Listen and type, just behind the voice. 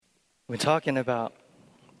We're talking about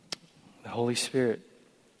the Holy Spirit.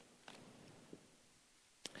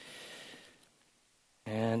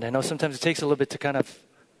 And I know sometimes it takes a little bit to kind of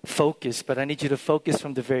focus, but I need you to focus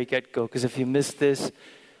from the very get-go, because if you miss this,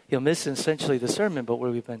 you'll miss essentially the sermon, but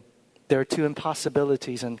where we've been. There are two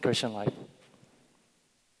impossibilities in Christian life.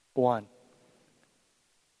 One,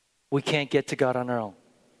 we can't get to God on our own.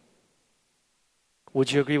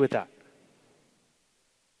 Would you agree with that?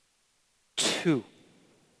 Two,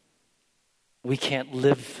 we can't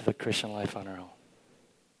live the Christian life on our own.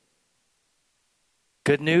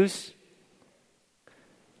 Good news,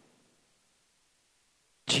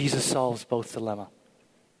 Jesus solves both dilemma.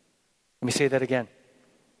 Let me say that again.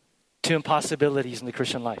 Two impossibilities in the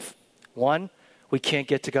Christian life. One, we can't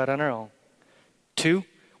get to God on our own. Two,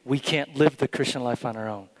 we can't live the Christian life on our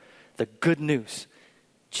own. The good news,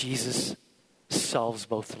 Jesus solves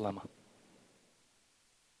both dilemma.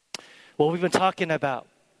 What we've been talking about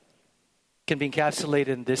can be encapsulated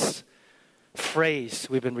in this phrase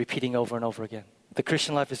we've been repeating over and over again. The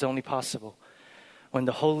Christian life is only possible when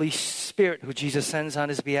the Holy Spirit, who Jesus sends on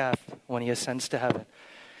his behalf when he ascends to heaven,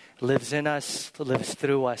 lives in us, lives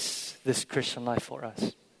through us, this Christian life for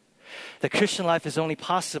us. The Christian life is only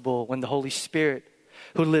possible when the Holy Spirit,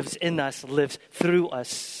 who lives in us, lives through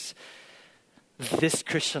us, this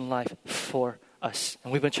Christian life for us.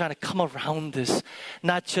 And we've been trying to come around this,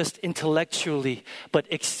 not just intellectually, but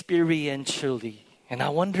experientially. And I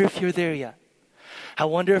wonder if you're there yet. I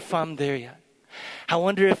wonder if I'm there yet. I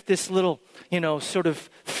wonder if this little, sort of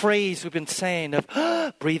phrase we've been saying of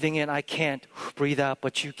breathing in, I can't, breathe out,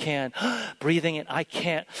 but you can. Breathing in, I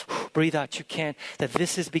can't, breathe out, you can. That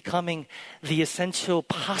this is becoming the essential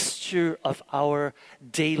posture of our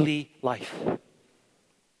daily life.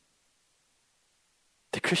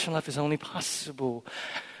 The Christian life is only possible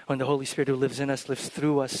when the Holy Spirit who lives in us, lives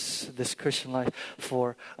through us, this Christian life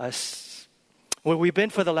for us. Where we've been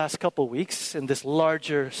for the last couple of weeks in this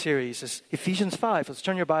larger series is Ephesians 5. Let's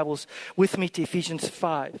turn your Bibles with me to Ephesians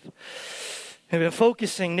 5. We've been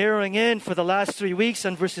focusing, narrowing in for the last 3 weeks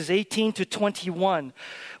on verses 18 to 21,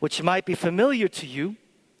 which might be familiar to you.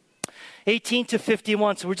 18 to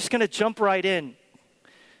 51. So we're just going to jump right in.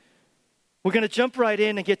 We're going to jump right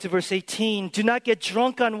in and get to verse 18. Do not get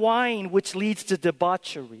drunk on wine, which leads to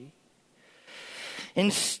debauchery.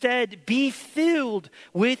 Instead, be filled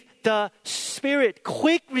with the Spirit.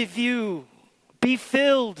 Quick review. Be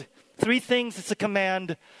filled. 3 things. It's a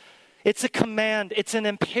command. It's a command. It's an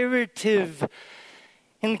imperative.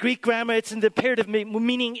 In Greek grammar, it's an imperative,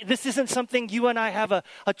 meaning this isn't something you and I have a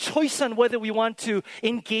choice on whether we want to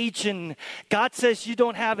engage in. God says you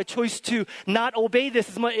don't have a choice to not obey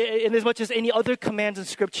this as much as any other commands in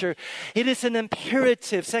Scripture. It is an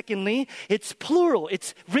imperative. Secondly, it's plural.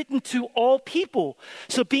 It's written to all people.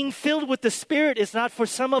 So being filled with the Spirit is not for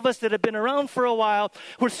some of us that have been around for a while,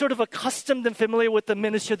 who are sort of accustomed and familiar with the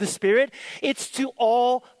ministry of the Spirit. It's to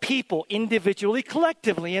all people, individually,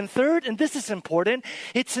 collectively. And third, and this is important,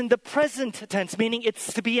 it's in the present tense, meaning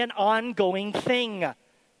it's to be an ongoing thing.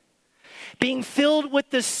 Being filled with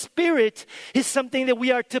the Spirit is something that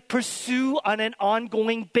we are to pursue on an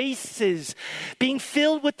ongoing basis. Being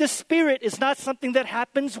filled with the Spirit is not something that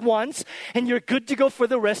happens once and you're good to go for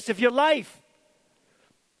the rest of your life.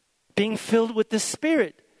 Being filled with the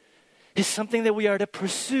Spirit is something that we are to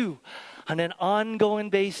pursue on an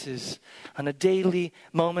ongoing basis, on a daily,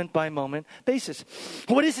 moment-by-moment basis.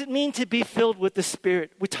 What does it mean to be filled with the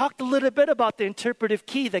Spirit? We talked a little bit about the interpretive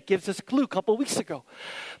key that gives us a clue a couple weeks ago.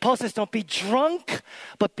 Paul says, don't be drunk,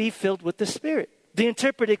 but be filled with the Spirit. The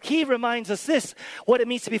interpretive key reminds us this, what it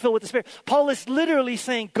means to be filled with the Spirit. Paul is literally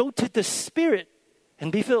saying, go to the Spirit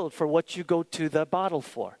and be filled for what you go to the bottle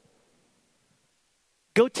for.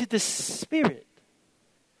 Go to the Spirit.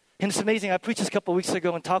 And it's amazing. I preached this a couple of weeks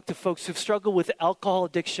ago and talked to folks who've struggled with alcohol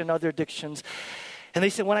addiction, other addictions. And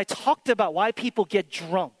they said, when I talked about why people get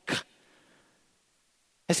drunk,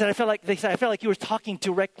 I felt like you were talking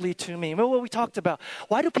directly to me. Remember what we talked about?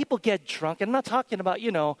 Why do people get drunk? And I'm not talking about,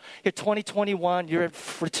 you're 2021, you're at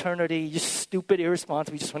fraternity, you're stupid,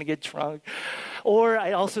 irresponsible, you just want to get drunk. Or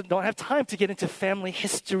I also don't have time to get into family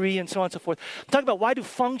history and so on and so forth. I'm talking about why do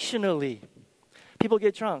functionally people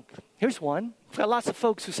get drunk. Here's one. I've got lots of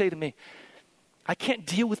folks who say to me, I can't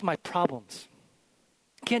deal with my problems.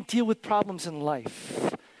 I can't deal with problems in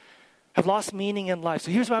life. I've lost meaning in life.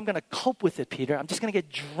 So here's why I'm going to cope with it, Peter. I'm just going to get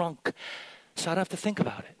drunk so I don't have to think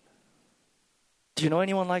about it. Do you know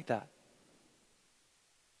anyone like that?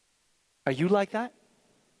 Are you like that?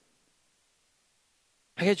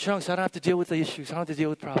 I get drunk so I don't have to deal with the issues. I don't have to deal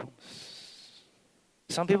with problems.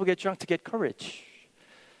 Some people get drunk to get courage.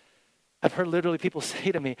 I've heard literally people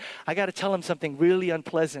say to me, I got to tell him something really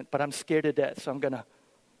unpleasant, but I'm scared to death, so I'm going to.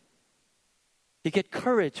 You get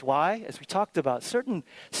courage. Why? As we talked about, certain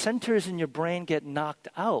centers in your brain get knocked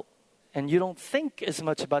out, and you don't think as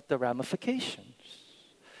much about the ramifications.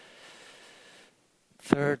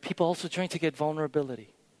 Third, people also train to get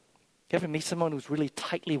vulnerability. You ever meet someone who's really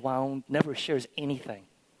tightly wound, never shares anything?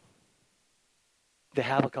 They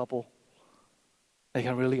have a couple. They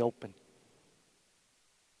can really open.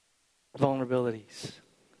 Vulnerabilities.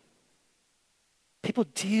 People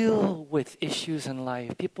deal with issues in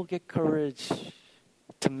life. People get courage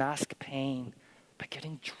to mask pain by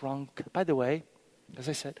getting drunk. By the way, as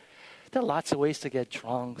I said, there are lots of ways to get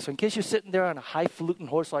drunk. So in case you're sitting there on a highfalutin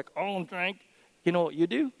horse like, oh, I'm drunk, you know what you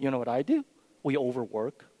do? You know what I do? We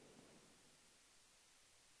overwork.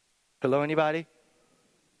 Hello, anybody?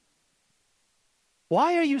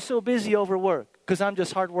 Why are you so busy overwork? Because I'm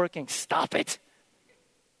just hardworking. Stop it.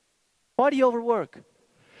 Why do you overwork?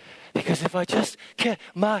 Because if I just get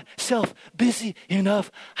myself busy enough,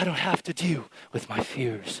 I don't have to deal with my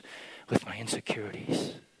fears, with my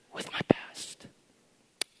insecurities, with my past.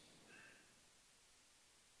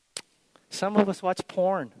 Some of us watch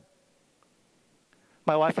porn.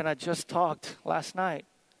 My wife and I just talked last night.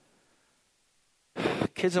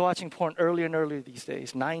 Kids are watching porn earlier and earlier these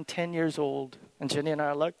days, 9, 10 years old. And Jenny and I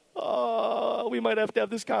are like, oh, we might have to have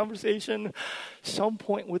this conversation some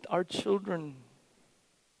point with our children.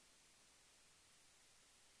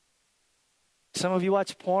 Some of you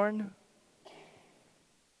watch porn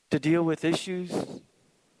to deal with issues.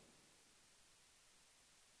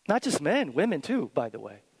 Not just men, women too, by the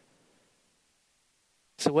way.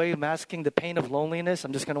 It's a way of masking the pain of loneliness.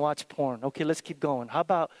 I'm just going to watch porn. Okay, let's keep going. How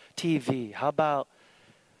about TV? How about,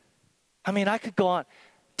 I could go on.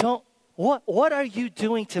 What are you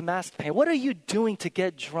doing to mask pain? What are you doing to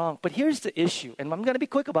get drunk? But here's the issue, and I'm going to be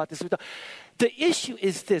quick about this. The issue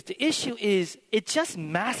is this. The issue is it just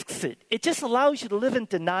masks it. It just allows you to live in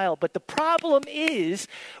denial. But the problem is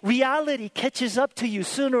reality catches up to you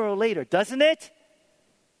sooner or later, doesn't it?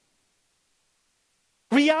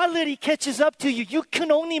 Reality catches up to you. You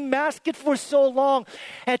can only mask it for so long.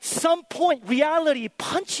 At some point, reality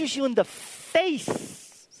punches you in the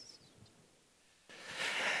face.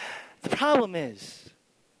 The problem is,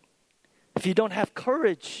 if you don't have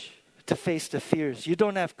courage to face the fears, you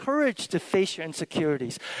don't have courage to face your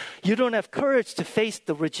insecurities, you don't have courage to face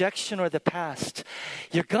the rejection or the past,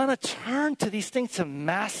 you're going to turn to these things to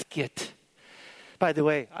mask it. By the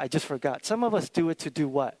way, I just forgot. Some of us do it to do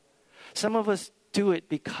what? Some of us do it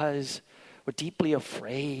because we're deeply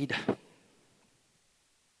afraid.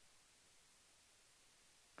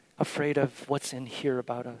 Afraid of what's in here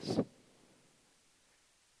about us.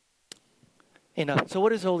 So what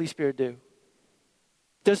does the Holy Spirit do?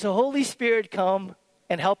 Does the Holy Spirit come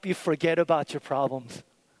and help you forget about your problems?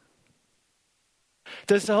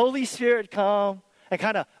 Does the Holy Spirit come and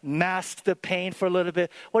kind of mask the pain for a little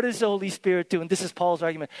bit? What does the Holy Spirit do? And this is Paul's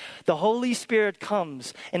argument. The Holy Spirit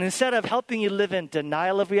comes, and instead of helping you live in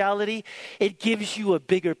denial of reality, it gives you a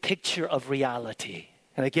bigger picture of reality.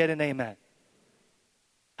 And I get an amen.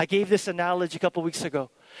 I gave this analogy a couple weeks ago.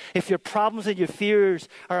 If your problems and your fears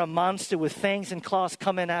are a monster with fangs and claws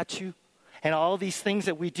coming at you, and all these things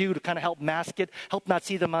that we do to kind of help mask it, help not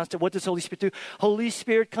see the monster, what does Holy Spirit do? Holy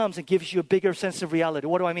Spirit comes and gives you a bigger sense of reality.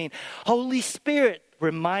 What do I mean? Holy Spirit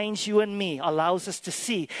reminds you and me, allows us to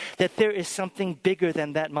see that there is something bigger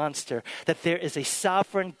than that monster, that there is a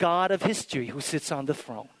sovereign God of history who sits on the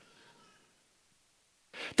throne.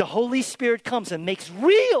 The Holy Spirit comes and makes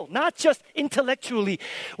real, not just intellectually,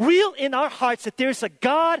 real in our hearts that there's a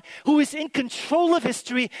God who is in control of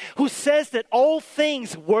history, who says that all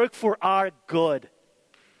things work for our good.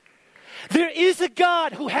 There is a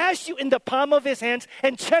God who has you in the palm of his hands,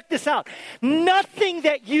 and check this out. Nothing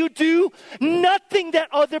that you do, nothing that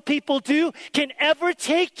other people do can ever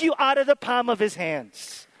take you out of the palm of his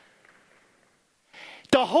hands.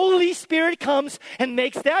 The Holy Spirit comes and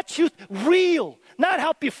makes that truth real. Not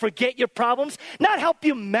help you forget your problems, not help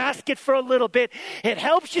you mask it for a little bit. It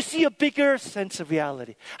helps you see a bigger sense of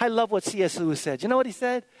reality. I love what C.S. Lewis said. You know what he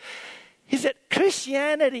said? He said,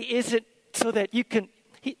 Christianity isn't so that you can...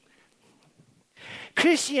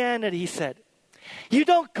 Christianity, he said, you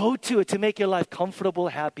don't go to it to make your life comfortable,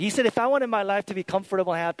 happy. He said, if I wanted my life to be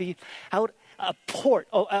comfortable, happy, a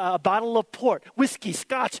bottle of port, whiskey,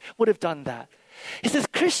 scotch would have done that. He says,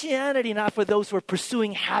 Christianity not for those who are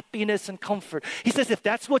pursuing happiness and comfort. He says, if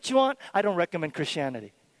that's what you want, I don't recommend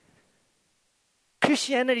Christianity.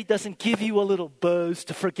 Christianity doesn't give you a little buzz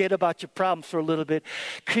to forget about your problems for a little bit.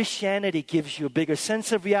 Christianity gives you a bigger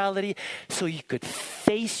sense of reality so you could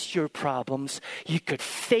face your problems, you could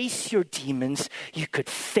face your demons, you could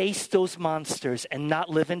face those monsters and not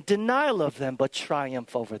live in denial of them, but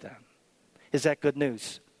triumph over them. Is that good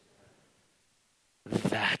news?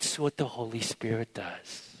 That's what the Holy Spirit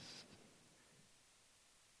does.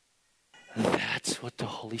 That's what the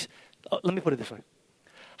Holy Spirit... let me put it this way.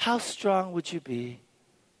 How strong would you be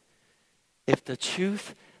if the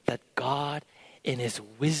truth that God in His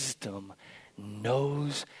wisdom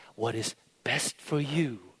knows what is best for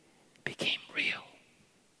you became real?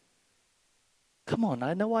 Come on,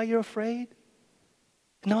 I know why you're afraid.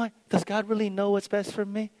 No, does God really know what's best for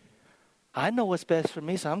me? I know what's best for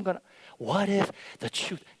me, so I'm going to... What if the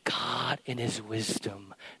truth, God in His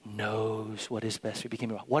wisdom knows what is best for you became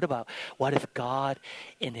real? What if God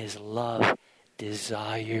in His love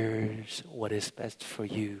desires what is best for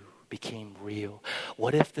you became real?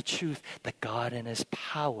 What if the truth that God in His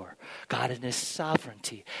power, God in His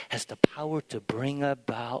sovereignty has the power to bring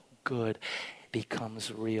about good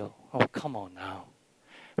becomes real? Oh, come on now.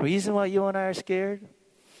 The reason why you and I are scared,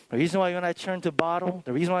 the reason why you and I turn to bottle,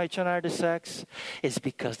 the reason why you turn to sex is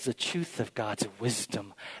because the truth of God's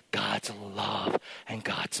wisdom, God's love, and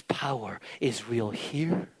God's power is real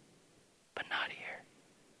here, but not here.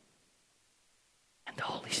 And the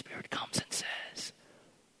Holy Spirit comes and says,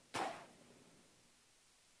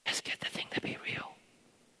 let's get the thing to be real.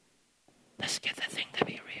 Let's get the thing to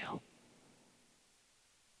be real.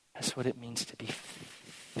 That's what it means to be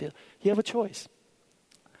filled. You have a choice.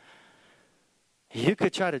 You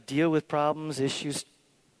could try to deal with problems, issues,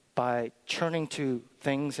 by turning to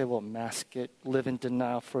things that will mask it, live in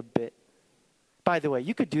denial for a bit. By the way,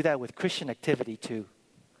 you could do that with Christian activity too.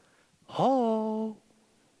 Oh.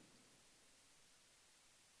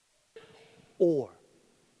 Or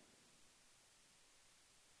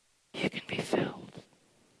you can be filled.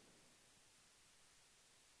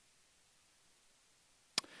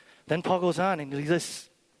 Then Paul goes on and he lists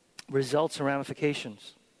results and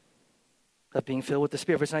ramifications of being filled with the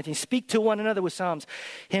Spirit. Verse 19, speak to one another with psalms,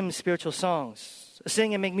 hymns, spiritual songs.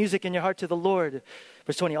 Sing and make music in your heart to the Lord.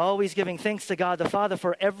 Verse 20, always giving thanks to God the Father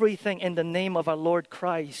for everything in the name of our Lord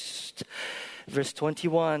Christ. Verse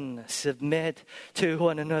 21, submit to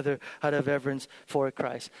one another out of reverence for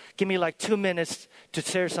Christ. Give me like 2 minutes to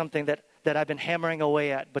share something that I've been hammering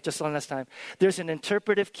away at, but just one last time. There's an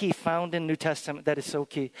interpretive key found in New Testament that is so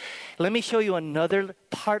key. Let me show you another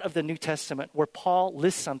part of the New Testament where Paul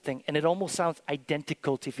lists something and it almost sounds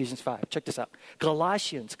identical to Ephesians 5. Check this out.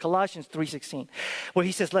 Colossians 3:16, where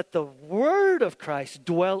he says, let the word of Christ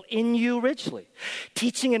dwell in you richly,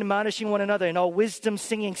 teaching and admonishing one another in all wisdom,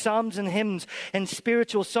 singing psalms and hymns and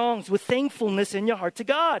spiritual songs with thankfulness in your heart to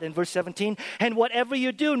God. In verse 17, and whatever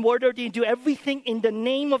you do in word or deed, do everything in the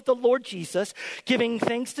name of the Lord Jesus, giving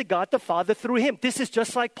thanks to God the Father through Him. This is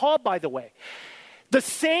just like Paul, by the way. The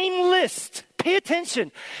same list, pay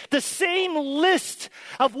attention, the same list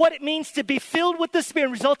of what it means to be filled with the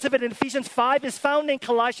Spirit, results of it in Ephesians 5 is found in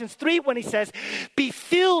Colossians 3 when he says, be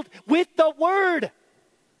filled with the Word.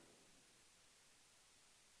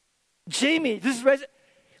 Jamie, this is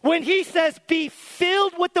when he says, be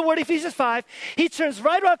filled with the Word, Ephesians 5, he turns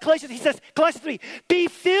right around Colossians, he says, Colossians 3, be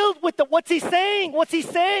filled with the, what's he saying? What's he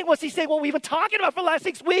saying? What's he saying? What we've been talking about for the last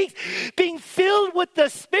 6 weeks. Being filled with the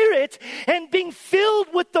Spirit and being filled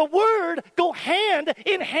with the Word go hand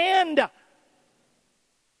in hand.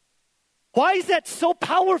 Why is that so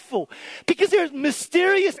powerful? Because there's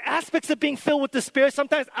mysterious aspects of being filled with the Spirit.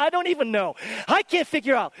 Sometimes I don't even know. I can't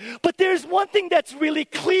figure out. But there's one thing that's really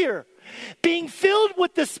clear. Being filled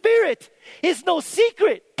with the Spirit is no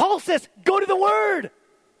secret. Paul says, go to the Word.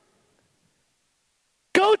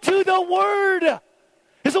 Go to the Word.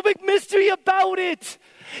 There's a big mystery about it.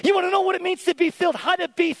 You want to know what it means to be filled, how to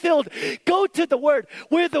be filled? Go to the Word.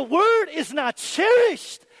 Where the Word is not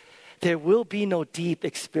cherished, there will be no deep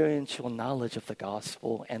experiential knowledge of the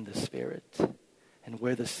gospel and the Spirit. And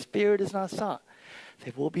where the Spirit is not sought,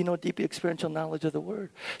 there will be no deep experiential knowledge of the Word.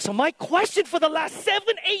 So my question for the last 7-8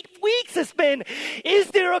 weeks has been, is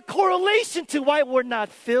there a correlation to why we're not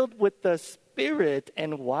filled with the Spirit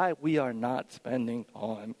and why we are not spending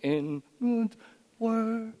time in the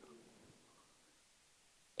Word?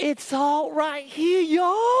 It's all right here,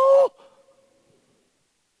 y'all.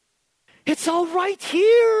 It's all right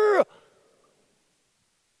here.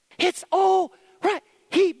 It's all right.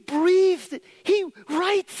 He breathes it. He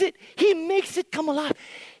writes it. He makes it come alive.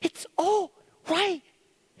 It's all right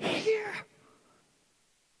here.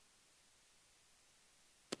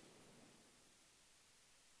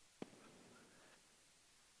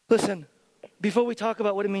 Listen, before we talk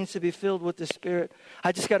about what it means to be filled with the Spirit,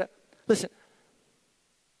 I just got to, listen,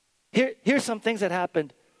 here's some things that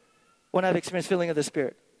happened when I've experienced filling of the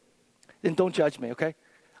Spirit. Then don't judge me, okay?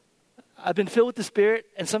 I've been filled with the Spirit,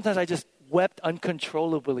 and sometimes I just wept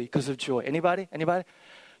uncontrollably because of joy. Anybody?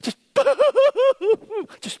 Just,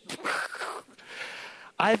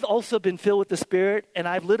 I've also been filled with the Spirit, and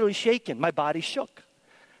I've literally shaken. My body shook.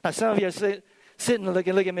 Now, some of you are sitting and look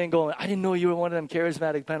at me and going, I didn't know you were one of them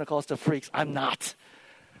charismatic Pentecostal freaks. I'm not.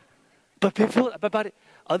 But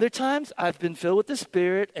other times, I've been filled with the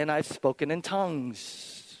Spirit, and I've spoken in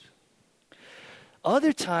tongues.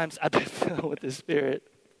 Other times, I've been filled with the Spirit.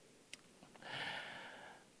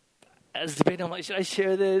 I was debating, I'm like, should I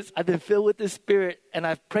share this? I've been filled with the Spirit, and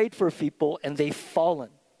I've prayed for people, and they've fallen.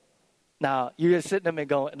 Now, you're just sitting there and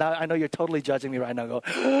going, now I know you're totally judging me right now. Go,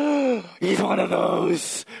 oh, he's one of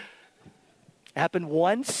those. It happened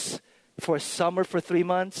once for a summer for 3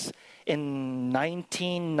 months in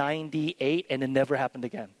 1998, and it never happened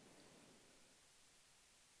again.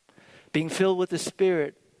 Being filled with the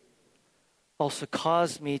Spirit also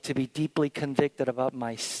caused me to be deeply convicted about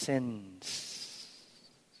my sins.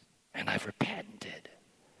 And I've repented.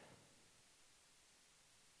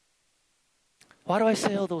 Why do I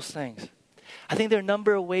say all those things? I think there are a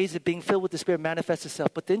number of ways that being filled with the Spirit manifests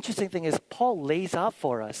itself. But the interesting thing is Paul lays out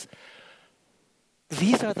for us,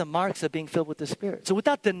 these are the marks of being filled with the Spirit. So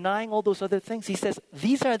without denying all those other things, he says,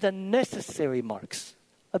 these are the necessary marks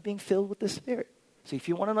of being filled with the Spirit. So if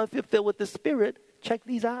you want to know if you're filled with the Spirit, check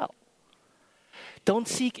these out. Don't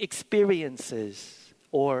seek experiences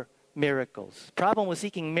or miracles. Problem with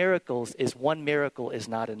seeking miracles is one miracle is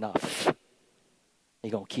not enough.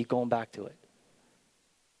 You're going to keep going back to it.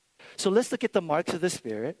 So let's look at the marks of the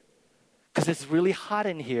Spirit, because it's really hot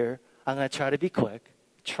in here. I'm going to try to be quick,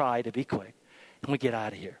 and we get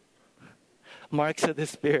out of here. Marks of the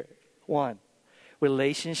Spirit. 1,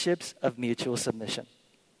 relationships of mutual submission.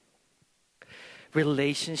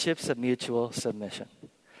 Relationships of mutual submission.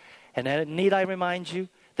 And need I remind you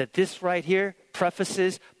that this right here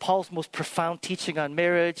prefaces Paul's most profound teaching on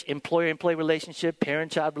marriage, employer-employee relationship,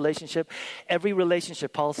 parent-child relationship. Every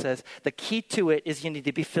relationship, Paul says, the key to it is you need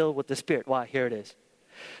to be filled with the Spirit. Why? Here it is.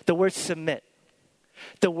 The word submit.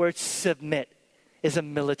 The word submit is a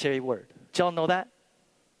military word. Did y'all know that?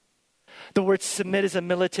 The word submit is a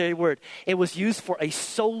military word. It was used for a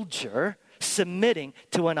soldier submitting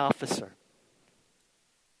to an officer.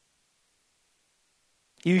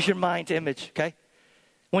 Use your mind image, okay?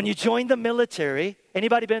 When you join the military,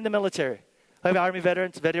 anybody been in the military? Like Army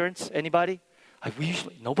veterans, anybody?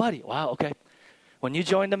 Nobody. Wow, okay. When you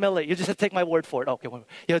join the military, you just have to take my word for it. Okay,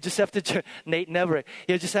 you just have to, Nate, never.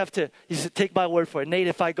 You just have to take my word for it. Nate,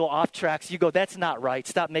 if I go off tracks, you go, that's not right.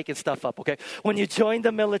 Stop making stuff up, okay? When you join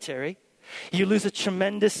the military, you lose a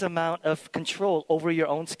tremendous amount of control over your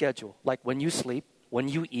own schedule. Like when you sleep, when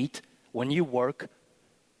you eat, when you work.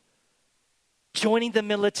 Joining the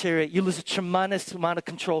military, you lose a tremendous amount of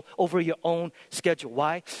control over your own schedule.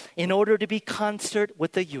 Why? In order to be concert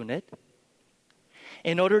with the unit,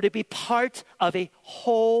 in order to be part of a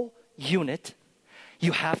whole unit,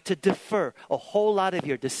 you have to defer a whole lot of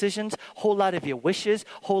your decisions, whole lot of your wishes,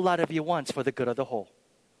 whole lot of your wants for the good of the whole.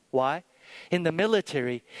 Why? In the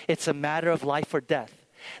military, it's a matter of life or death.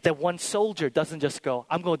 That one soldier doesn't just go,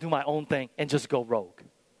 I'm going to do my own thing and just go rogue.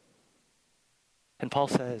 And Paul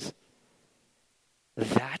says,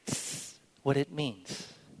 that's what it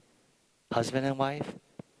means. Husband and wife,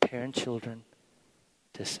 parent, children,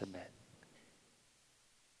 to submit.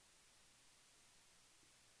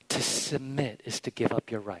 To submit is to give up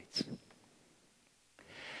your rights.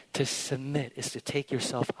 To submit is to take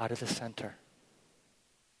yourself out of the center.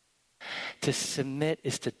 To submit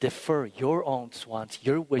is to defer your own wants,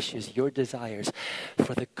 your wishes, your desires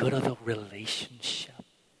for the good of the relationship.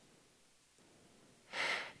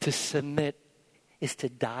 To submit is to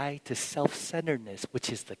die to self-centeredness,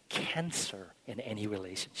 which is the cancer in any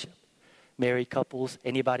relationship. Married couples,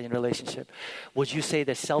 anybody in a relationship, would you say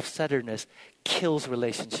that self-centeredness kills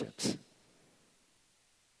relationships?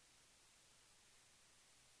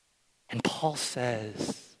 And Paul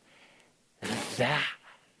says that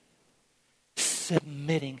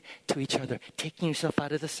submitting to each other, taking yourself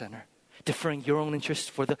out of the center, deferring your own interests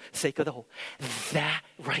for the sake of the whole, that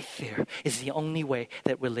right there is the only way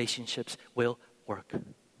that relationships will work.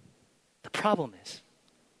 The problem is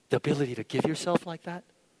the ability to give yourself like that,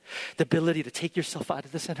 the ability to take yourself out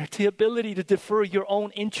of the center, the ability to defer your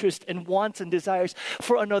own interest and wants and desires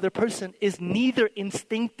for another person is neither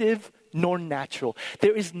instinctive nor natural.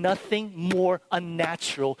 There is nothing more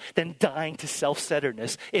unnatural than dying to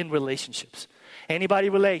self-centeredness in relationships. Anybody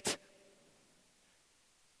relate?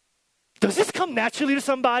 Does this come naturally to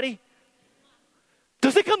somebody?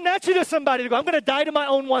 Does it come naturally to somebody to go, I'm going to die to my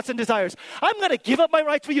own wants and desires. I'm going to give up my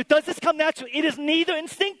rights for you. Does this come naturally? It is neither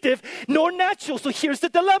instinctive nor natural. So here's the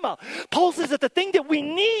dilemma. Paul says that the thing that we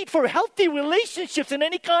need for healthy relationships in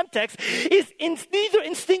any context is neither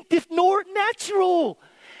instinctive nor natural.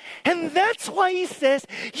 And that's why he says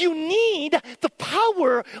you need the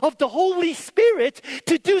power of the Holy Spirit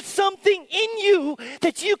to do something in you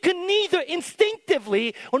that you can neither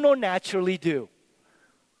instinctively or nor naturally do.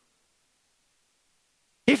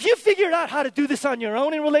 If you figured out how to do this on your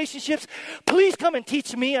own in relationships, please come and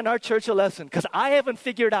teach me and our church a lesson, because I haven't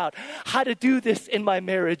figured out how to do this in my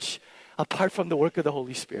marriage apart from the work of the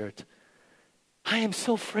Holy Spirit. I am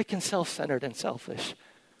so freaking self-centered and selfish.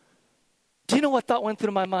 Do you know what thought went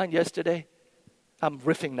through my mind yesterday? I'm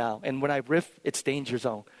riffing now, and when I riff, it's danger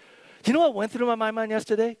zone. Do you know what went through my mind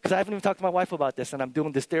yesterday? Because I haven't even talked to my wife about this, and I'm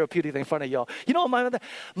doing this therapeutic thing in front of y'all. You know what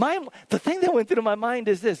the thing that went through my mind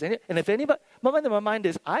is this, and if anybody, my mind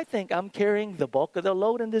is, I think I'm carrying the bulk of the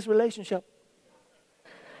load in this relationship.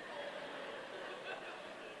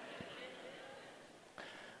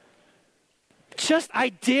 Just, I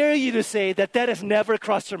dare you to say that has never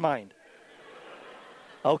crossed your mind.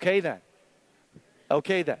 Okay then.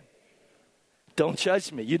 Don't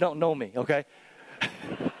judge me. You don't know me, okay?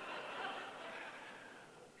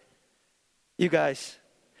 You guys,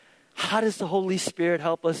 how does the Holy Spirit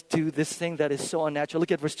help us do this thing that is so unnatural?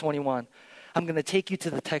 Look at verse 21. I'm going to take you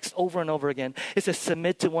to the text over and over again. It says,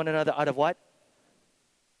 submit to one another out of what?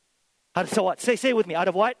 So what? Say it with me. Out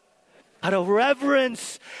of what? Out of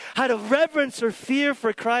reverence. Out of reverence or fear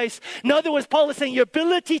for Christ. In other words, Paul is saying your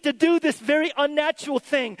ability to do this very unnatural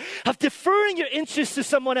thing of deferring your interests to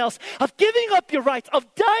someone else, of giving up your rights, of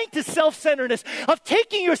dying to self-centeredness, of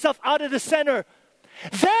taking yourself out of the center.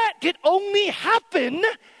 That can only happen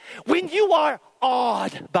when you are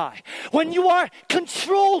awed by, when you are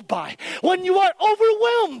controlled by, when you are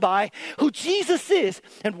overwhelmed by who Jesus is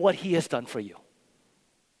and what He has done for you.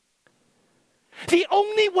 The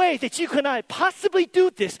only way that you and I possibly do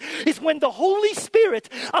this is when the Holy Spirit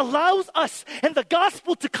allows us and the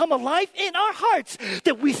gospel to come alive in our hearts,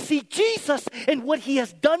 that we see Jesus and what He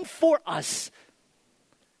has done for us.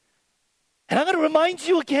 And I'm going to remind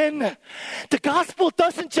you again, the gospel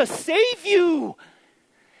doesn't just save you.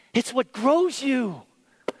 It's what grows you.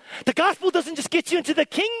 The gospel doesn't just get you into the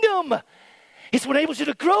kingdom. It's what enables you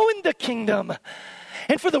to grow in the kingdom.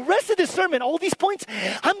 And for the rest of this sermon, all these points,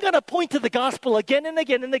 I'm going to point to the gospel again and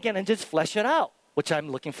again and again and just flesh it out, which I'm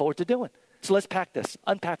looking forward to doing. So let's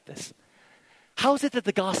unpack this. How is it that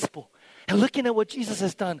the gospel and looking at what Jesus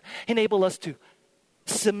has done enable us to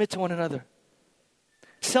submit to one another?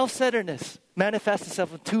 Self-centeredness manifests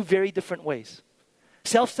itself in two very different ways.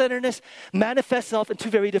 Self-centeredness manifests itself in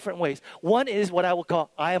two very different ways. One is what I will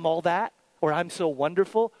call I am all that, or I'm so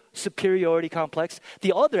wonderful, superiority complex.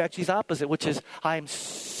 The other actually is opposite, which is I am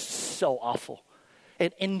so awful,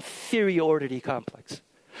 an inferiority complex.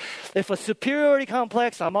 If a superiority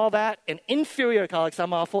complex, I'm all that, an inferiority complex,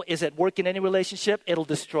 I'm awful, is at work in any relationship, it'll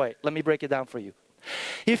destroy it. Let me break it down for you.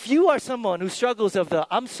 If you are someone who struggles of the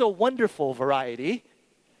I'm so wonderful variety,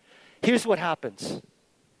 here's what happens.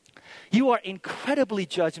 You are incredibly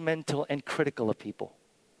judgmental and critical of people.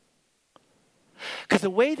 Because the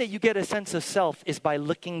way that you get a sense of self is by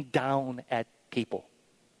looking down at people.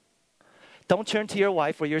 Don't turn to your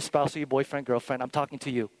wife or your spouse or your boyfriend, girlfriend. I'm talking to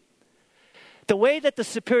you. The way that the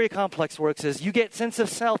superior complex works is you get sense of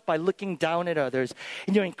self by looking down at others.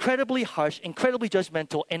 And you're incredibly harsh, incredibly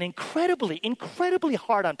judgmental, and incredibly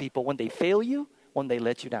hard on people when they fail you, when they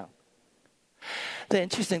let you down. The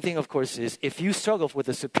interesting thing, of course, is if you struggle with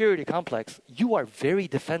a superiority complex, you are very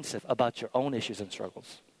defensive about your own issues and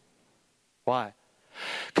struggles. Why?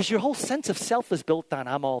 Because your whole sense of self is built on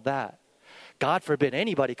I'm all that. God forbid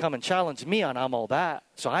anybody come and challenge me on I'm all that.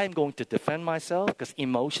 So I am going to defend myself because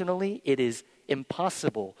emotionally it is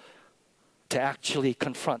impossible to actually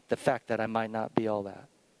confront the fact that I might not be all that.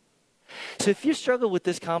 So if you struggle with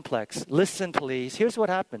this complex, listen please, here's what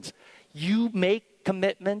happens. You make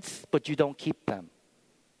commitments, but you don't keep them.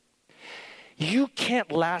 You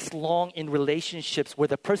can't last long in relationships where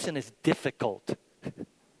the person is difficult.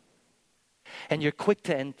 And you're quick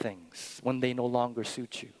to end things when they no longer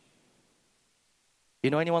suit you. You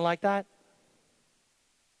know anyone like that?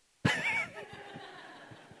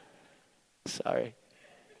 Sorry.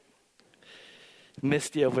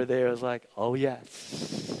 Misty over there is like, oh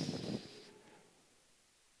yes.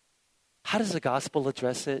 How does the gospel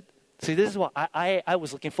address it? See, this is what I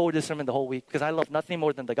was looking forward to this sermon the whole week because I love nothing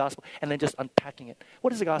more than the gospel and then just unpacking it. What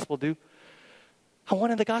does the gospel do? And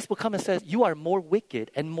one in the gospel comes and says, you are more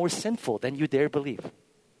wicked and more sinful than you dare believe.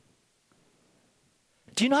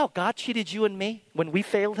 Do you know how God treated you and me when we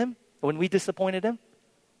failed Him, when we disappointed Him?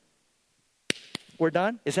 We're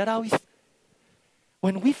done? Is that how He's...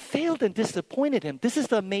 When we failed and disappointed Him, this is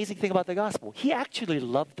the amazing thing about the gospel. He actually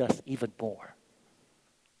loved us even more.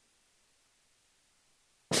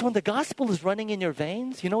 So when the gospel is running in your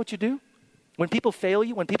veins, you know what you do? When people fail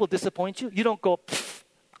you, when people disappoint you, you don't go,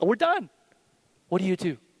 oh, we're done. What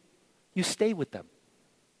do? You stay with them.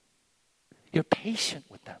 You're patient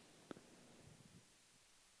with them.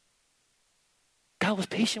 God was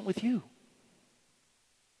patient with you.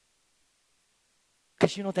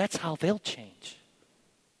 Because you know that's how they'll change.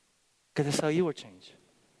 Because that's how you will change.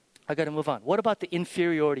 I got to move on. What about the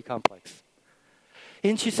inferiority complex?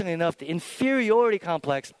 Interestingly enough, the inferiority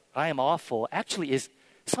complex, I am awful, actually is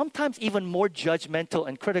sometimes even more judgmental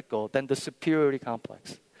and critical than the superiority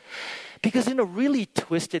complex. Because in a really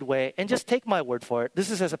twisted way, and just take my word for it,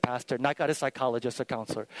 this is as a pastor, not as a psychologist or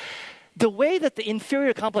counselor. The way that the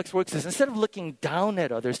inferior complex works is instead of looking down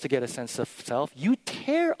at others to get a sense of self, you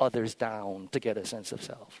tear others down to get a sense of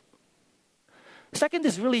self. Second,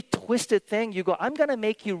 this really twisted thing, you go, I'm going to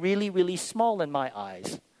make you really, really small in my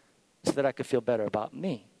eyes so that I could feel better about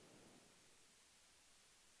me.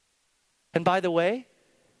 And by the way,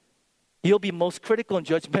 you'll be most critical and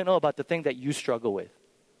judgmental about the thing that you struggle with.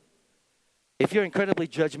 If you're incredibly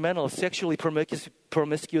judgmental, sexually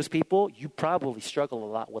promiscuous people, you probably struggle a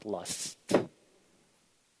lot with lust.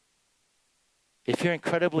 If you're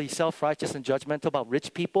incredibly self-righteous and judgmental about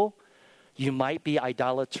rich people, you might be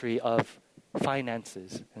idolatry of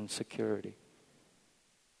finances and security.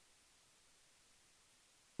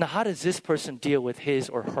 Now, how does this person deal with his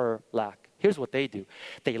or her lack? Here's what they do.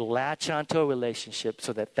 They latch onto a relationship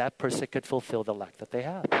so that that person could fulfill the lack that they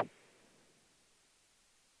have.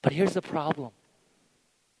 But here's the problem.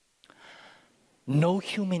 No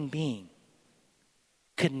human being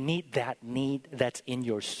could meet that need that's in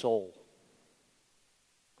your soul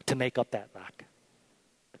to make up that lack.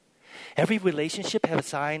 Every relationship has a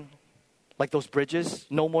sign like those bridges,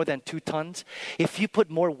 no more than 2 tons. If you put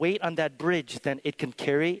more weight on that bridge than it can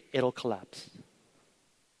carry, it'll collapse.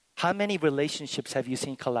 How many relationships have you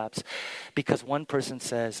seen collapse because one person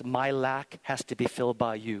says, my lack has to be filled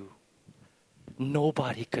by you?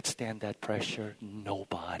 Nobody could stand that pressure.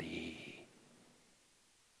 Nobody.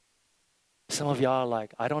 Some of y'all are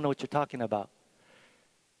like, I don't know what you're talking about.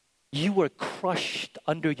 You were crushed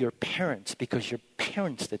under your parents because your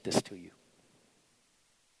parents did this to you.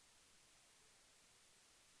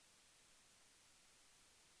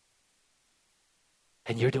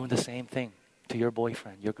 And you're doing the same thing to your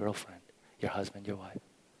boyfriend, your girlfriend, your husband, your wife.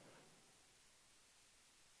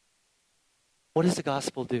 What does the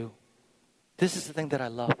gospel do? This is the thing that I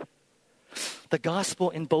love. The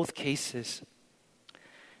gospel in both cases,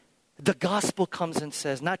 the gospel comes and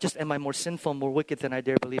says, not just am I more sinful, more wicked than I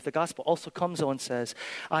dare believe. The gospel also comes and says,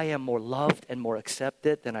 I am more loved and more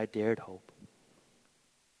accepted than I dared hope.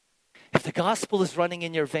 If the gospel is running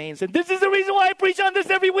in your veins, and this is the reason why I preach on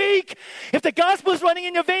this every week. If the gospel is running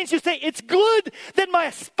in your veins, you say, it's good that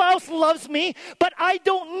my spouse loves me, but I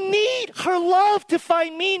don't need her love to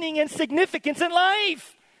find meaning and significance in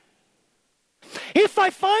life. If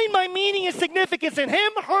I find my meaning and significance in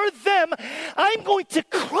him, her, them, I'm going to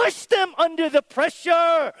crush them under the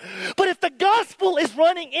pressure. But if the gospel is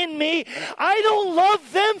running in me, I don't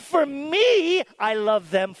love them for me, I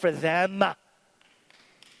love them for them.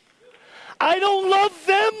 I don't love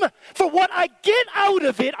them for what I get out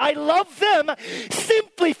of it. I love them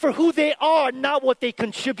simply for who they are, not what they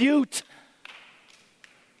contribute.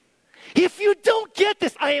 If you don't get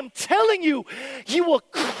this, I am telling you, you will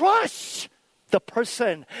crush the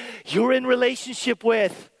person you're in relationship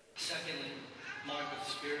with. Secondly, mark of the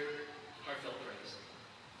Spirit, heartfelt praise.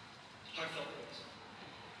 Heartfelt praise.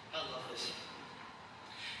 I love this.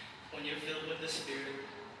 When you're filled with the Spirit,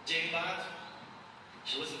 Jane Bonds,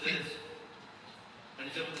 she listens to this. When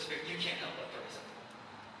you're filled with the Spirit, you can't help but praise Him.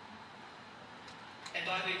 And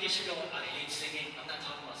by the way, in case you're going, I hate singing, I'm not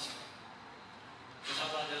talking about singing. We're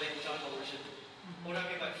talking about the we're talking about worship. What do I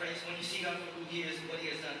mean by praise? When you see God for who He is and what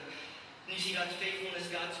He has done, when you see God's faithfulness,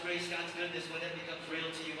 God's grace, God's goodness, when that becomes real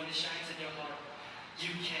to you, when it shines in your heart,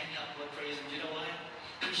 you can't help but praise Him. Do you know why?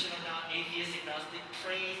 Christian or not, atheist, agnostic,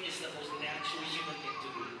 praise is the most natural human thing to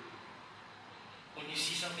do. When you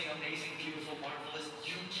see something amazing, beautiful, marvelous,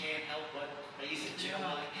 you can't help but praise it. Do you know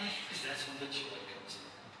why? Because that's when the joy comes in.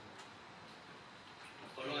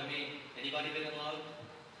 What do I mean? Anybody been in love?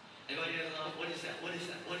 Anybody been in love? What is that? What is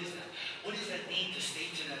that? What is that? What does that mean to say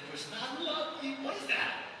to that person, I love you? What is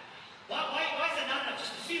that? Why is that not enough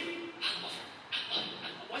just to feel it? I love her. I love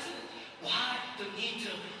her. Why is it? Why the need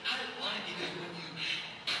to? Why? Because when you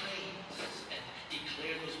praise and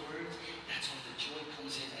declare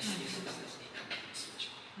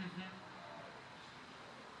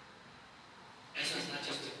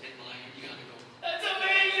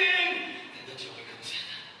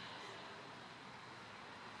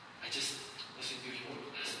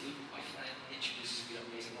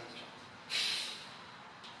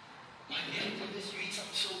this? You eat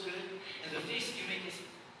something so good, and the face you make is,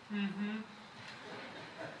 Mm-hmm.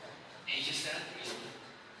 and you just sat there, he's like,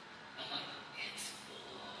 I'm like, it's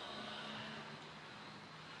blood.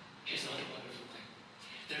 Here's another wonderful thing.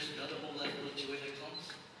 There's another whole level of joy that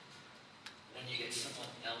comes when you get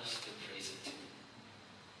someone else to praise it to.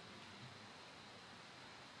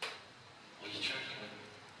 Well, you try to win.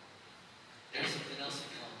 There's something else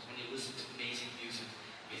that comes when you listen to amazing music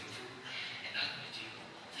with food, and not only do you go,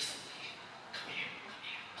 oh, this is amazing. Come here, come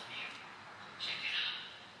here, come here. Check it out.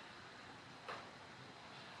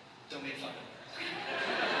 Don't make fun of me.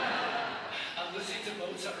 I'm listening to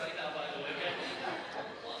Mozart right now, by the way, okay?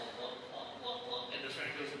 And the friend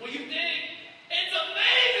goes, what do you think? It's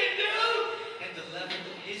amazing, dude! And the level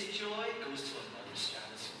of his joy goes to another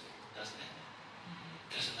stratosphere, doesn't it?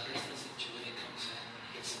 There's another sense of joy that comes in when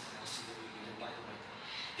you get someone else to do it. And by the way,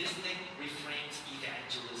 this thing reframes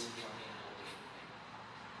evangelism from me in a whole different way.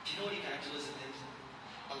 Do you know what evangelism is?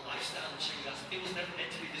 A lifestyle of sharing the gospel. It was never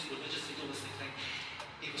meant to be this religious, legalistic thing.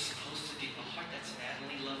 It was supposed to be a heart that's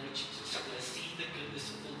madly in love with Jesus, who has seen the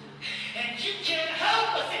goodness of the Lord. And you can't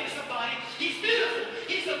help but say to somebody, he's beautiful,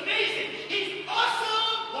 he's amazing, he's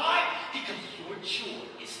awesome. Why? Because your joy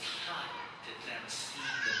is tied to them seeing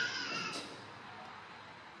the beauty.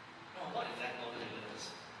 Oh, what if that motivated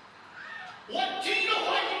us? What? Do you know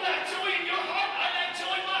why you lack joy in your heart? I lack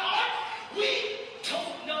joy in my heart? We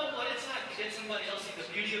don't know what it's like to get somebody else see the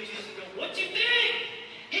beauty of Jesus and go, what do you think?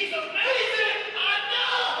 He's amazing! I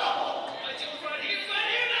know! My joy's right here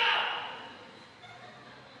now!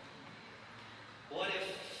 What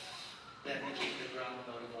if that became the ground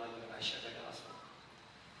note of why when I share the gospel?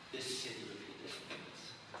 This city would be a different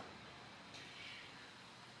place.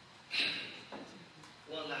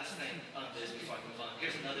 One last thing on this before I move on.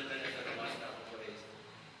 Here's another benefit of lifestyle of praise.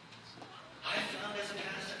 I found as a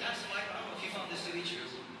pastor, Pastor Mike, I don't know if you found this to be true.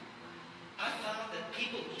 I found that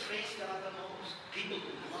people who praise God the most, people who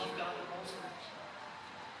love God the most,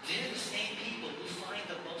 they're the same people who find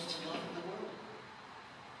the most to love in the world.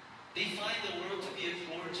 They find the world to be a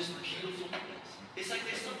gorgeous, beautiful place. It's like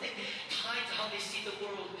there's something tied to how they see the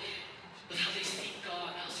world with how they see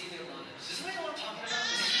God, how they see their lives. Does anybody know what I'm talking about?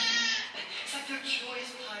 It's like their joy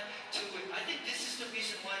is tied to it. I think this is the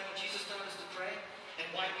reason why when Jesus taught us to pray, and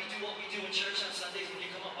why we do what we do in church on Sundays when you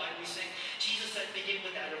come up, why we sing. Jesus said, begin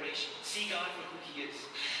with adoration. See God for who He is.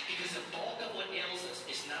 Because the bulk of what ails us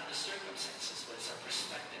is not the circumstances, but it's our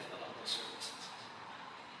perspective about those circumstances.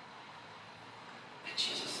 And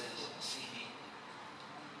Jesus says, see me.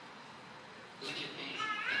 Look at me.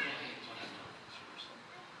 Look at what I've done.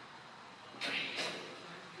 Praise Him.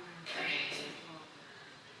 Praise Him.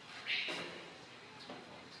 Praise Him.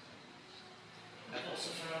 I've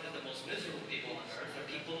also found that the most miserable people on earth are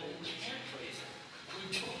people who can't praise Him, who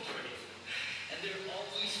don't praise Him. And they're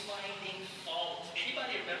always finding fault.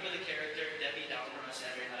 Anybody remember the character Debbie Downer on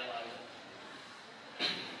Saturday Night Live?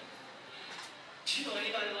 Do you know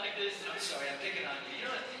anybody like this? I'm sorry, I'm picking on you.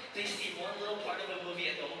 You know what? They see one little part of a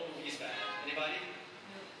movie and the whole movie is bad. Anybody?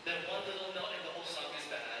 That one little note and the whole song is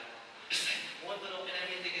bad. It's like one little and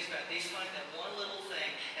everything is bad. They find that one little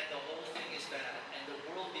thing and the whole thing is bad. And the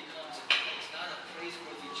world becomes a place, not a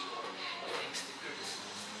praiseworthy joy, but things to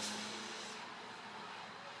criticize.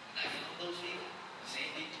 I found those people, the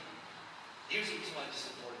same people. Here's the reason why this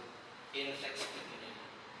is important. It affects the community.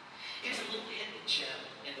 Here's a little hidden gem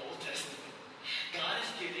in the Old Testament. God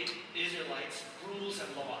is giving Israelites rules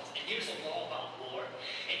and laws. And here's a law about war.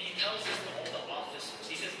 And He tells this to all the officers.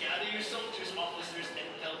 He says, gather your soldiers, officers, and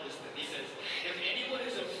tell this to them. He says, if anyone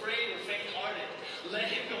is afraid or faint-hearted, let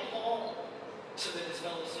him go home so that his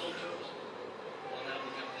fellow soldiers will not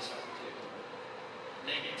become disheartened too.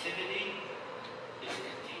 Negativity is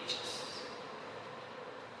contagious.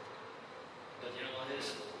 But you know what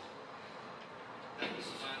is? I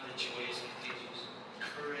also find that joy is contagious.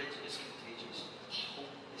 Courage is contagious.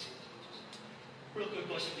 Hope is contagious. Real quick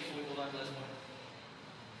question before we move on to the last point.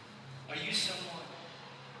 Are you someone,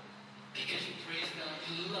 because you praise God,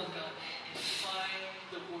 you love God, and find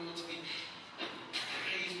the world to be a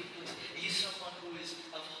praised place? Are you someone who is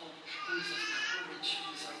of hope, who is of courage,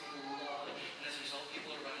 who is of love? And as a result,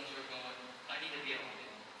 people around you are going, I need to be around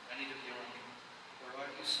you. I need to be around you. Or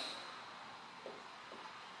are you someone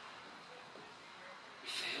who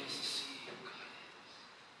fails to see who God is?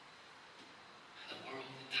 The world,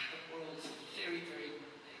 the entire world is a very, very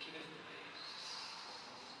negative place.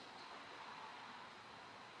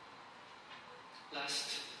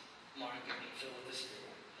 Last mark of being filled with the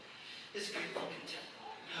Spirit is grateful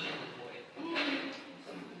contentment. Oh boy.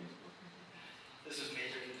 This is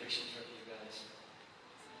major conviction for you guys.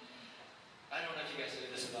 I don't know if you guys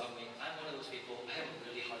know this about me. I'm one of those people, I have a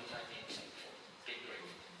really hard time being thankful.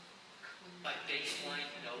 my baseline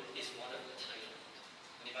note is one of entitlement.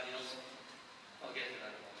 Anybody else? I'll get to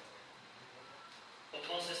that in a moment. But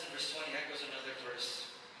Paul says in verse 20, echoes another verse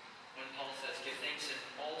when Paul says, give thanks in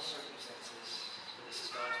all circumstances, for this is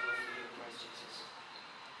God's will for you in Christ Jesus.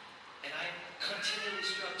 And I continually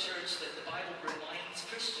struck church that the Bible reminds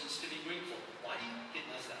Christians to be grateful. Why do you think it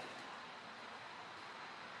does that?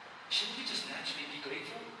 Shouldn't we just naturally be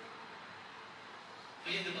grateful?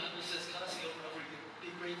 Again, the Bible says constantly over and over again, be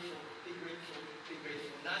grateful, be grateful, be grateful.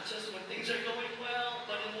 Not just when things are going well,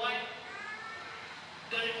 but in what?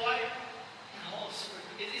 But in what? In all sorts.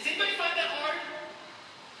 Does anybody find that hard?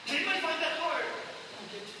 Does anybody find that hard? I'll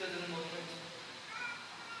get to that in a moment.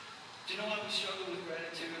 Do you know why we struggle with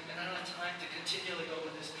gratitude? And I don't have time to continually go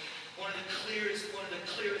with this. One of the clearest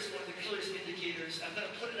indicators, I'm going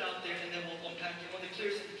to put it out there and then we'll unpack it. One of the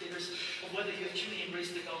clearest indicators of whether you have truly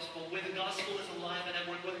embraced the gospel, whether the gospel is alive and at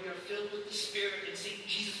work, whether you're filled with the Spirit and seeing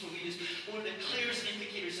Jesus for who he is, one of the clearest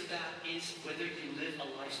indicators of that is whether you live a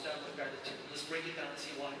lifestyle of gratitude. Let's break it down and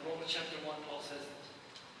see why. Romans chapter 1, Paul says this.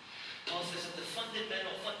 Paul says that the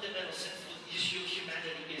fundamental sinful issue of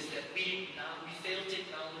humanity is that we fail to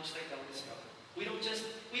acknowledge that God is God. We don't just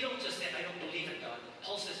say, I don't believe in God.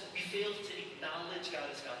 Paul says we fail to acknowledge God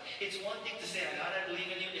as God. It's one thing to say, God, I believe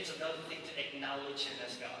in you. It's another thing to acknowledge him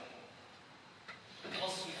as God. And Paul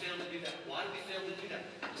says we fail to do that. Why do we fail to do that?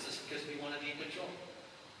 It's because we want to be in control.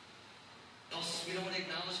 Paul says we don't want to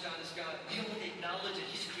acknowledge God as God. We don't want to acknowledge that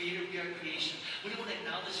he's creator, we are creation. We don't want to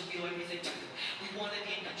acknowledge that we owe everything to him. We want to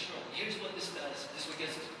be in control. Here's what this does. This is what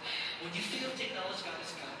gets us. When you fail to acknowledge God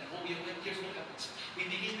as God, and what we owe him, here's what happens.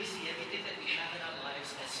 We begin to see everything that we have in our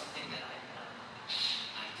lives as something that I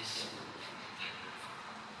deserve.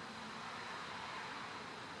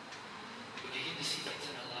 We begin to see things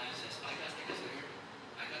in our lives as, I got that because I heard.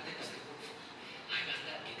 I got that because I worked for it. I got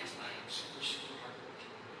that because I am super, super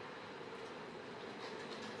hardworking.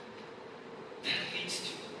 That leads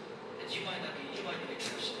to, and you might be an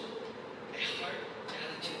exception, a heart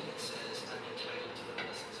attitude that says, I'm entitled to the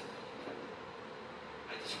blessings of God.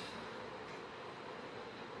 I deserve it.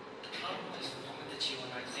 The problem is the moment that you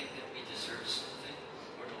and I think that we deserve something,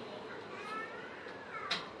 we're no longer grateful.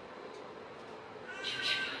 You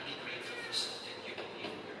cannot be grateful for something you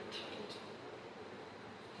believe you're entitled to.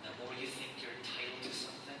 And the more you think you're entitled to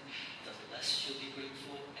something, the less you'll be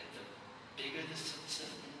grateful, and the bigger the sense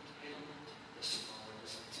of entitlement, the smaller the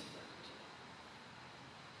sense of gratitude.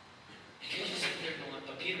 You can't just sit there going,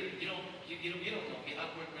 but Peter, you don't know me.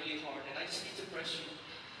 I've worked really hard, and I just need to press you.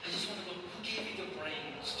 I just want to go, who gave you the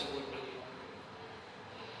brains to work really hard?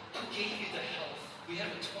 Who gave you the health? We have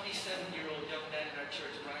a 27-year-old young man in our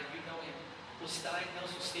church, Brian, you know him, was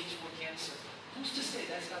diagnosed with stage 4 cancer. Who's to say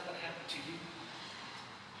that's not going to happen to you?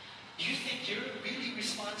 You think you're really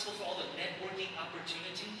responsible for all the networking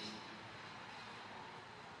opportunities?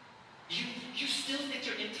 You still think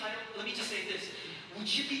you're entitled? Let me just say this. Would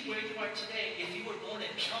you be where you are today if you were born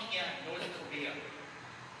in Pyongyang, North Korea?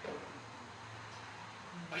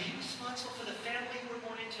 Are you responsible for the family you were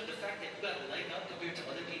born into and the fact that you got a leg up compared to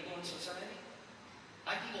other people in society?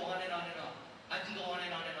 I can go on and on and on. I can go on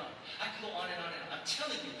and on and on. I can go on and on and on. I'm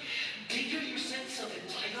telling you, bigger your sense of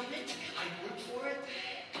entitlement, I work for it,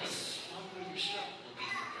 the stronger your struggle will be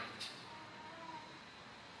for gratitude.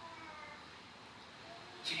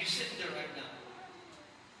 So you're sitting there right now.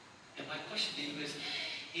 And my question to you is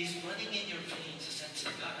running in your veins a sense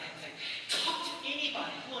of God, I think. Talk to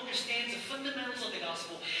anybody who understands the fundamentals of the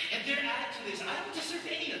gospel, and their attitude is, I don't deserve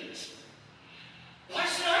any of this. Why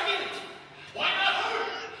should I get it? Why not her?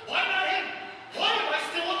 Why not him? Why am I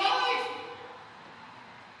still alive?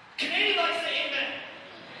 Can anybody say amen?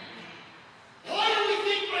 Why do we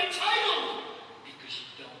think we're entitled? Because you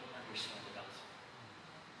don't understand the gospel.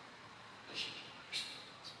 Because you don't understand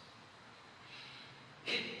the gospel.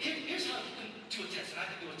 Here's how you can do a test, and I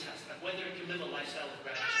can do a test, on whether you live a lifestyle of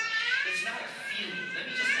gratitude. It's not a feeling. Let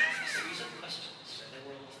me just ask a series of questions, and then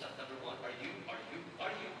we're almost done. Number one, are you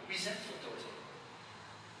resentful towards it?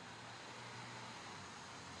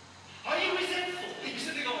 Are you resentful? You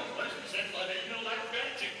sit there going, what is resentful? I mean, you know, lack of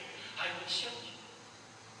gratitude. I will show you.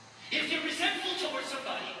 If you're resentful towards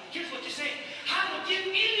somebody, here's what you're saying. I will give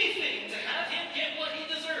anything to have him get what he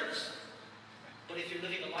deserves. But if you're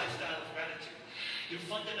living a lifestyle of gratitude, your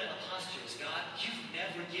fundamental posture is, God, you've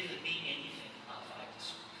never given me anything of I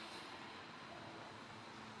deserve.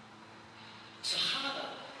 So how the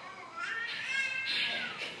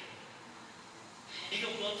heck you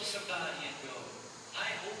go up to somebody and go, I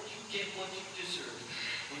hope you get what you deserve,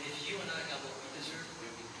 when if you and I got what we deserve,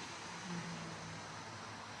 we're good.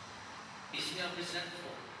 You see how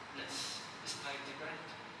resentfulness is tied to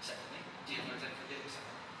gratitude. Secondly, do you have a hard time forgiving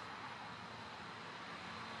someone?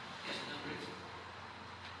 Because you're not grateful.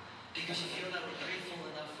 Because if you're not grateful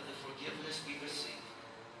enough for the forgiveness we receive,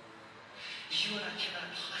 you and I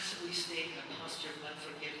cannot possibly stay in a posture of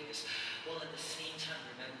unforgiveness while at the same time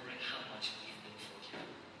remembering how much we've been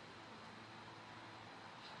forgiven.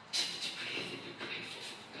 To the degree that you're grateful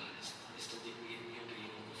for what God has done is the degree that you'll be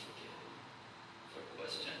able to forgive. For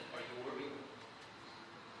question, are you worried?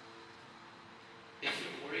 If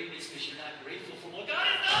you're worried, it's because you're not grateful for what God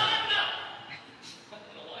has done. No! I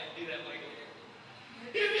don't know why I do that, Michael.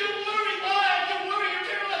 If you're worried, why? You're worried, you're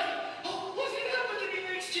paralyzed. Oh, what's going to happen to me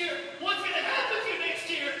next year? What's going to happen to you next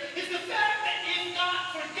year is the fact that if not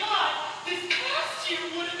for God, this past year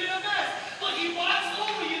would have been a mess. But He watched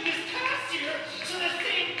over you this past year, so the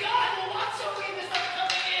same God will watch over you this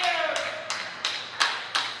upcoming year.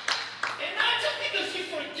 And not just because you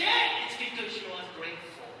forget, it's because you're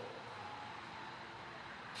ungrateful.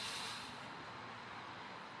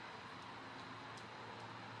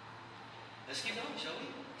 Let's keep going, shall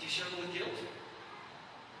we? Do you struggle with guilt?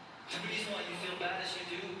 The reason why you feel bad as you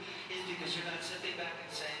do is because you're not sitting back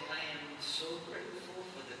and saying, I am so grateful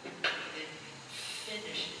for the completed,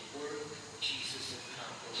 finished work Jesus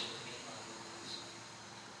accomplished for me on the cross.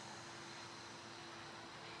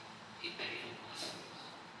 He paid all my sins.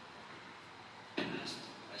 Past,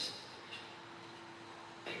 present, future.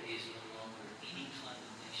 There is no longer any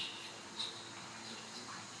condemnation for those who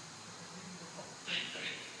are in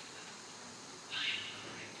Christ Jesus. I am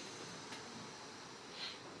grateful.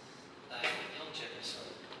 Don't check yourself.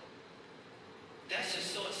 That's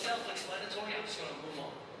just so self-explanatory. I'm just going to move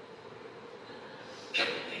on.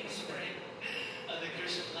 Things right of the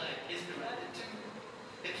Christian life is gratitude.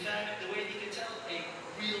 In fact, the way you can tell a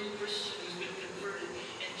real Christian who's been converted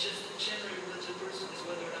and just a general religious person is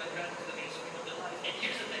whether or not gratitude means something of their life. And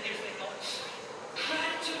here's the thing,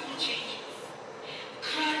 gratitude will change you.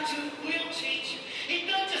 Gratitude will change you. It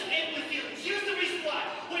doesn't just end with feelings. Here's the reason why.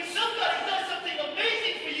 When somebody does something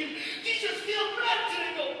amazing for you, you just feel gratitude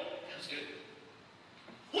and go, that was good.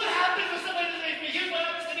 What happens when somebody does anything for me? Here's what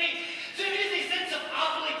happens to me. There is a sense of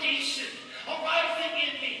obligation arising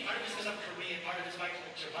in me. Part of it's because I'm Korean, part of it's my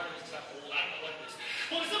culture, part of it's because I'm old, I don't know what it is.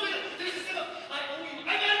 But when somebody does, there's a sense of, I owe you,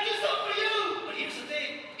 I gotta do something for you. But here's the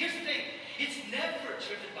thing. It's never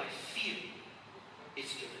driven by fear.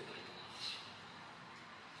 It's driven by love.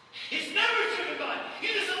 It's never driven by,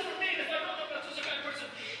 you did something for me, and if I don't know if I'm such a bad person,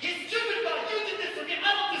 it's driven by, you did this for me,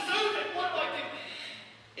 I don't deserve it, what do I do?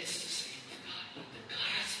 It's the same with God. When the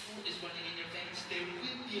gospel is running in your veins, there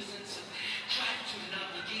will be a sense of gratitude and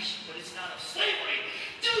obligation, but it's not of slavery.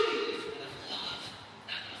 Duty is one of love,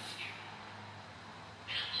 not of fear.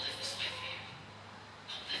 And I'm going to live this life for you.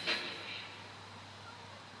 I'll live this life for you.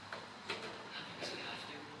 Not because I have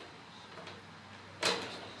to.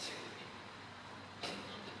 There's one say to me. Because I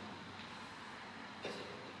love them. Because I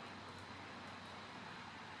love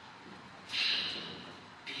them.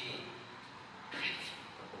 Be grateful.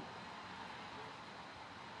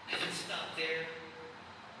 If it stopped there,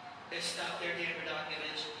 Denver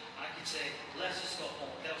Dockovich, I could say, let's just go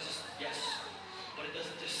home. That was just, yes. But it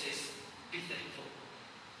doesn't just say, be thankful.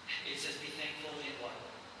 It says, be thankful in what?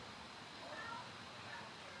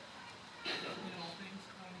 In all things,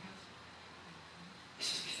 I guess. It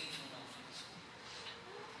says, be thankful in all things.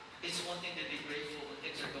 It's one thing to be grateful when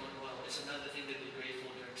things are going well. It's another thing to be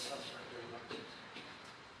grateful during suffering, during hardship.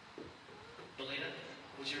 Belina,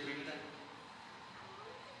 would you agree with that?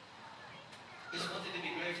 It's one thing to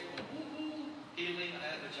be grateful when, woo-hoo, healing,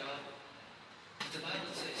 I have a job. But the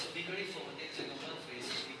Bible says, so be grateful when things are going well for you. It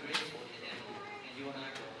says, be grateful. And you and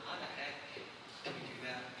I go, how the heck do we do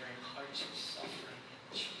that during hardship, suffering,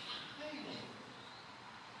 and trial?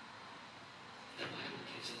 The Bible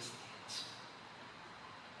gives us the answer.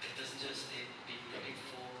 It doesn't just say, be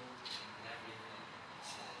grateful in everything. It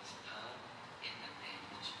says, how? In the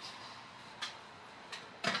name of Jesus.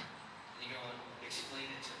 And you go, explain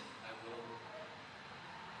it to me. I will.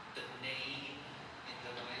 The name in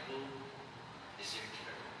the Bible is your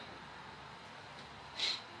character.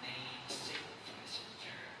 Name signifies your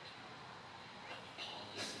character.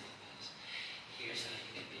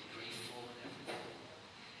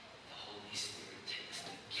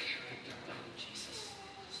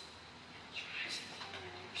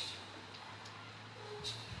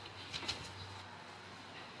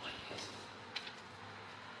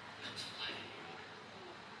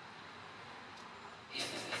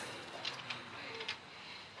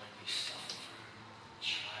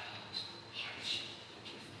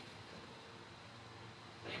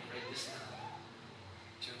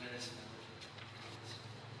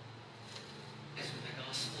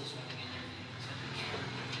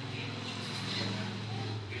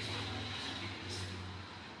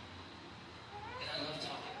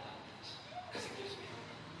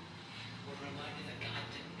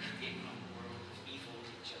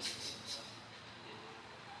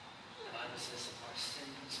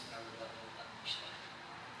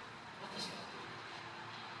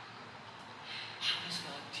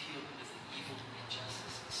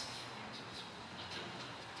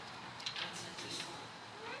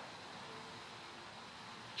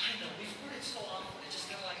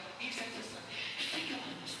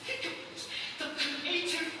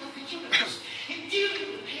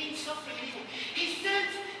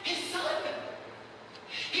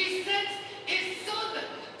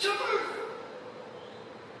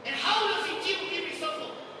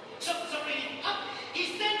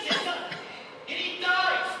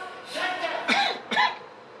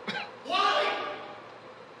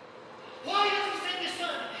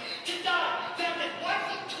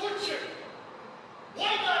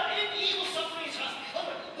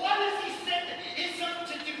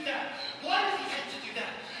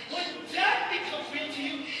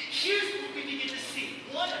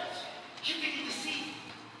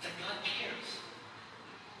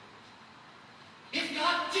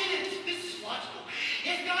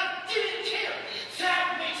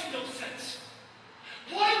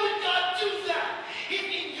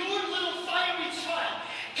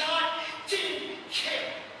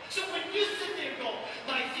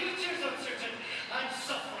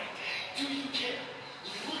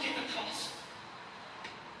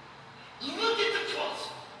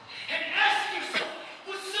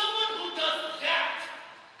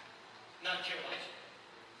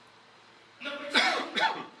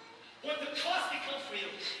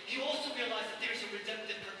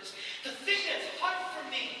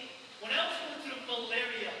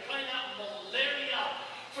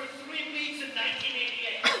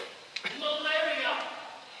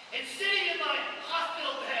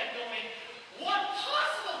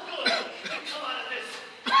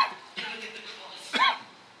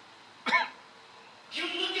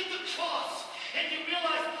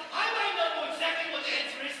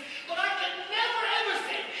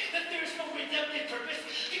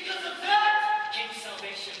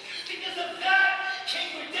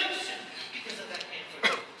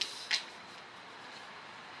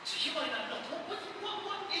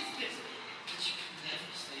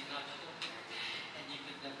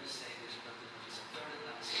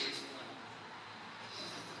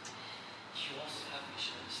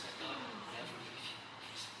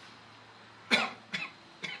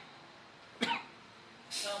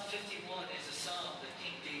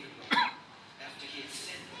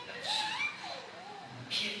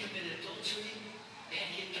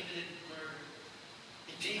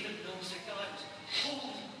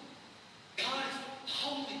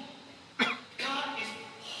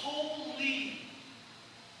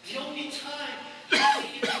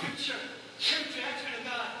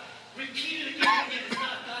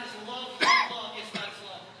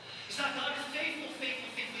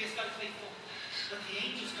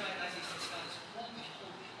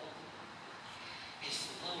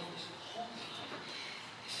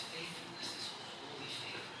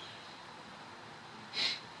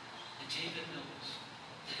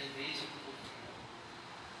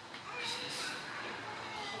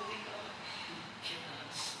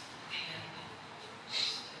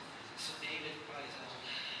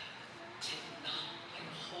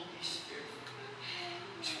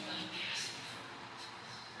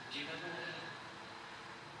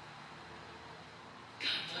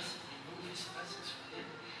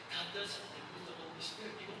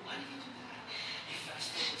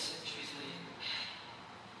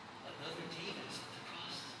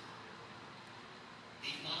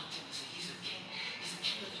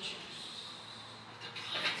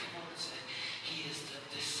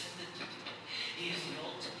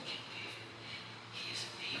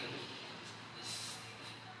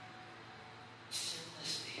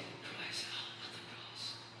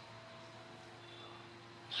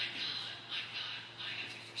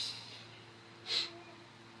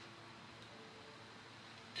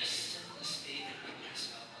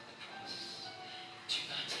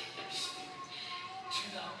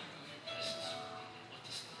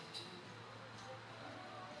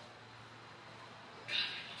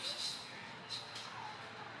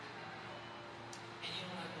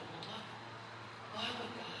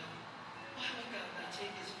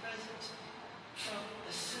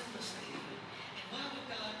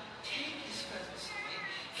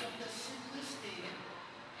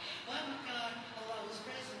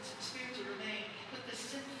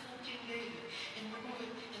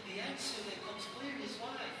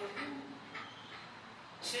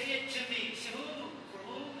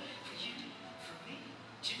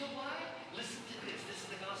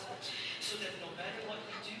 so that no matter what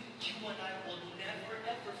you do, you and I will never,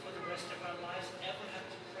 ever, for the rest of our lives, ever have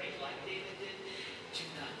to pray like David did. Do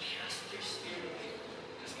not cast your spirit away from me,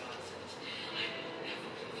 because God says, I will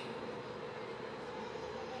never leave you.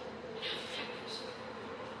 Now focus.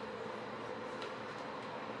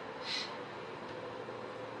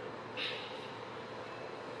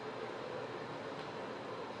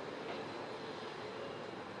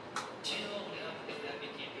 Do you know